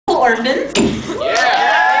Orphans.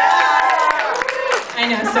 I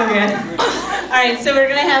know, so good. All right, so we're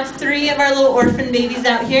gonna have 3 of our little orphan babies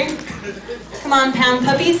out here. Come on, pound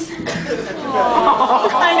puppies.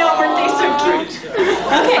 I know, weren't they so cute?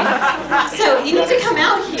 Okay, so you need to come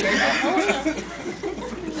out here.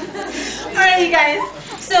 All right, you guys.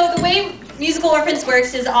 So the way Musical Orphans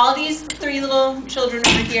works is all these 3 little children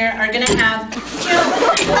over here are gonna have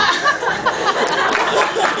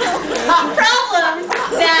problems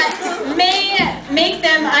that may make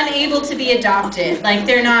them unable to be adopted. Like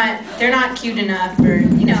they're not cute enough, or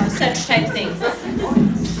such type things. So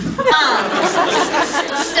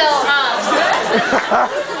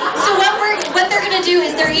what they're gonna do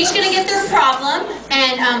is they're each gonna get their problem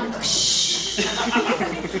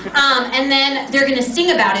and then they're gonna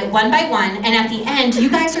sing about it one by one, and at the end you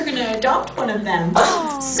guys are gonna adopt one of them.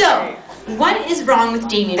 So what is wrong with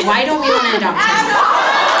Damien? Why don't we want to adopt him?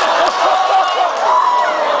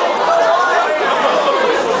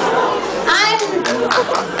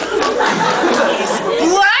 He's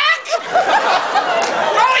black?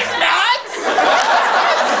 No, he's not!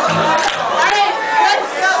 Alright,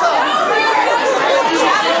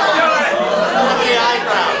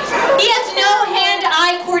 he has no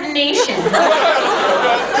hand-eye coordination.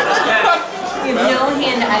 You have no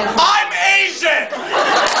hand-eye coordination. I'm Asian!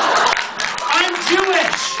 I'm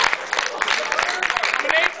Jewish!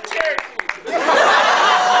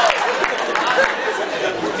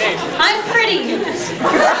 I'm pretty. And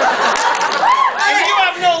you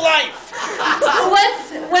have no life!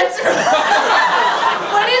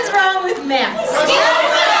 What is wrong with Max? He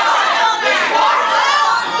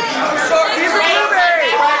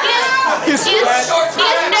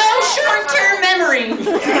has no short-term memory.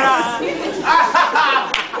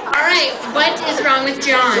 All right, what is wrong with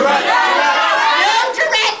John? No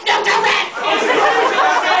Tourette's, no Tourette's.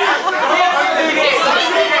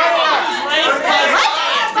 What?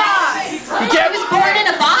 He was born in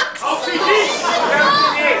a box?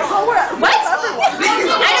 What? I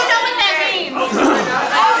don't know what that means.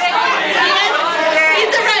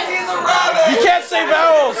 He's a rabbit. You can't say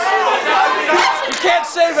vowels. What? You can't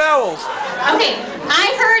say vowels. Okay,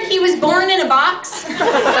 I heard he was born in a box, so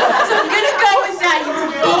I'm gonna go with that. You were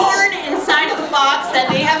born inside of a box, that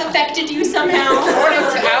may have affected you somehow. According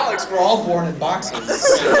to Alex, we're all born in boxes.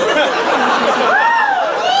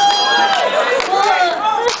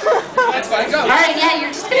 That's fine, go. Alright, yeah,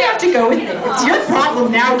 you're just gonna have to go with it. It's your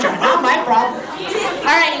problem now, John, not my problem.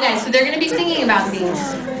 Alright, you guys, so they're gonna be singing about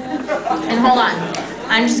these. And hold on,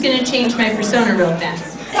 I'm just gonna change my persona real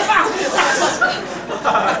fast.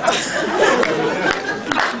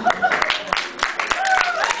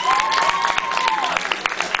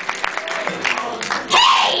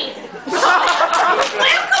 Hey!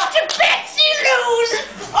 Welcome to Betsy Lou's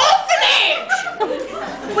Orphanage!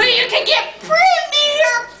 Where you can get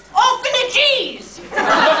premier orphanages!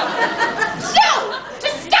 So, to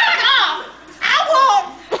start off, I want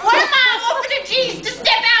one of my orphanages to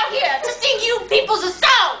step out here to sing you people's a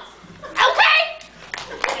song! Okay?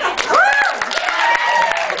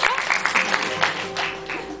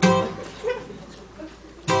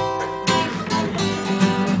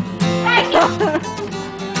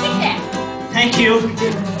 Thank you.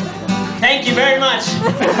 Thank you very much.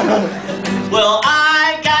 Well,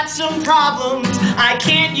 I got some problems. I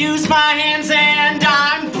can't use my hands and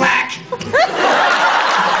I'm black.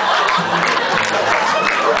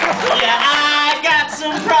 Yeah, I got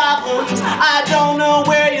some problems. I don't know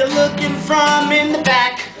where you're looking from in the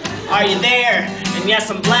back. Are you there? And yes,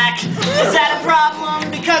 I'm black. Is that a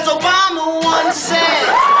problem? Because Obama once said,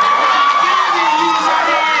 use our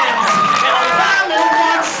hands. And Obama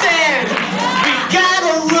once said, we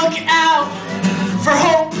gotta look out for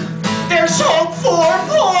hope. There's hope for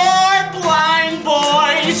poor blind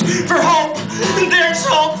boys. For hope, there's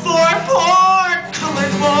hope for poor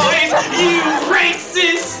colored boys. You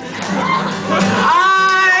racist!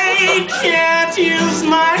 I can't use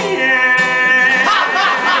my hands.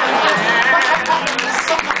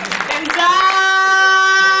 And I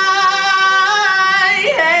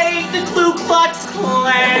hate the Ku Klux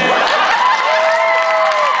Klan.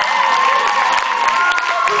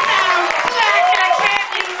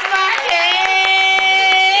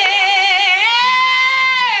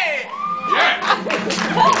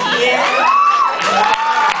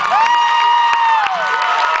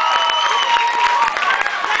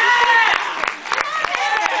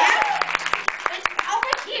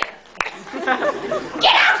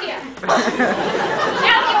 Get out here!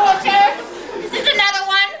 Now, Walter! This is another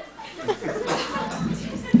one.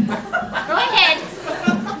 Go ahead.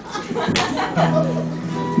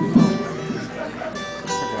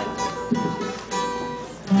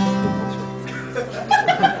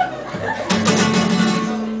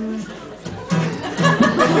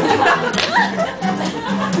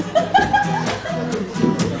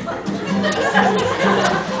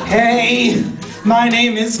 my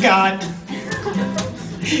name is Scott.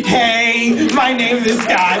 Hey, my name is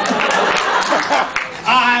Scott.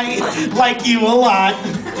 I like you a lot.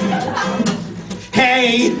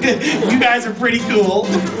 Hey, you guys are pretty cool.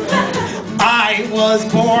 I was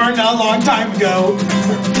born a long time ago,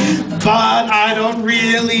 but I don't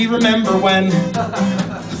really remember when.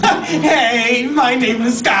 Hey, my name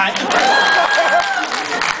is Scott.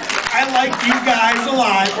 I like you guys a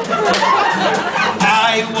lot.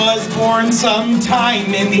 I was born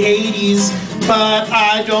sometime in the 80s, but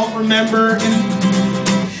I don't remember.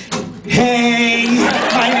 Hey,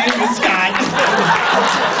 my name is Scott.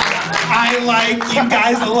 I like you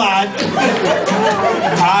guys a lot.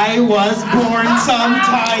 I was born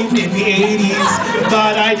sometime in the 80s,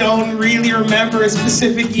 but I don't really remember a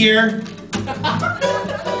specific year.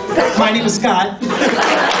 My name is Scott.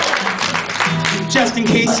 Just in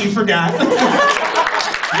case you forgot.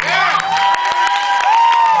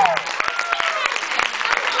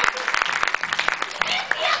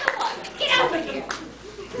 Get over here.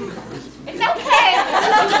 It's okay.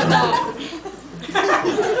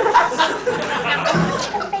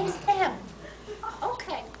 Face him.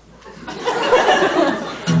 Okay.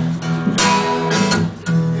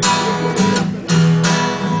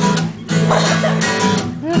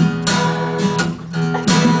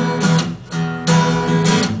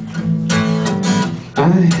 I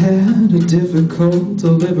had a difficult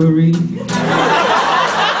delivery.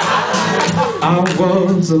 I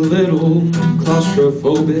was a little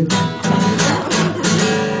claustrophobic.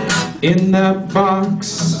 In that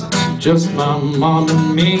box, just my mom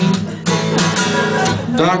and me.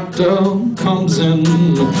 Doctor comes in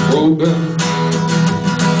probing.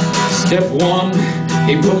 Step 1,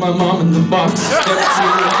 he put my mom in the box. Step 2,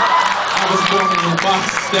 I was born in the box.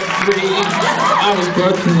 Step 3, I was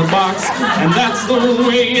birthed in the box. And that's the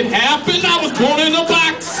way it happened. I was born in a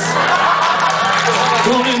box.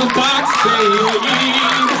 Born in a box, baby.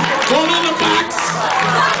 Born in a box.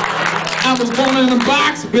 I was born in a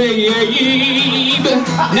box, baby.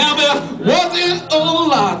 Now there wasn't a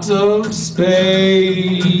lot of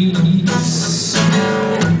space.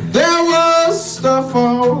 There was stuff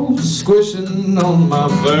all squishing on my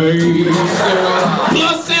face.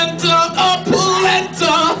 Placenta, a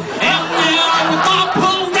polenta, and then with my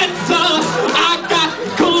polenta, I got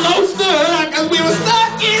closer, cause we were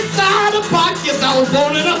stuck inside a box. Yes, I was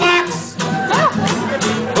born in a box.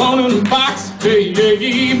 Born in a box,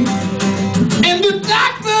 baby. And the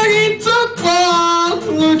doctor, he took one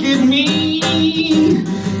look at me,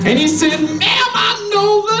 and he said, ma'am, I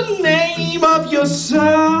know the name of your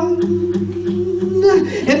son.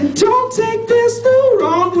 And don't take this the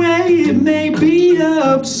wrong way, it may be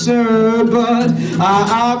absurd, but I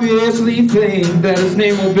obviously think that his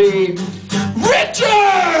name will be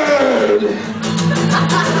Richard!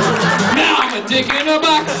 Now I'm a dick in a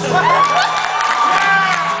box.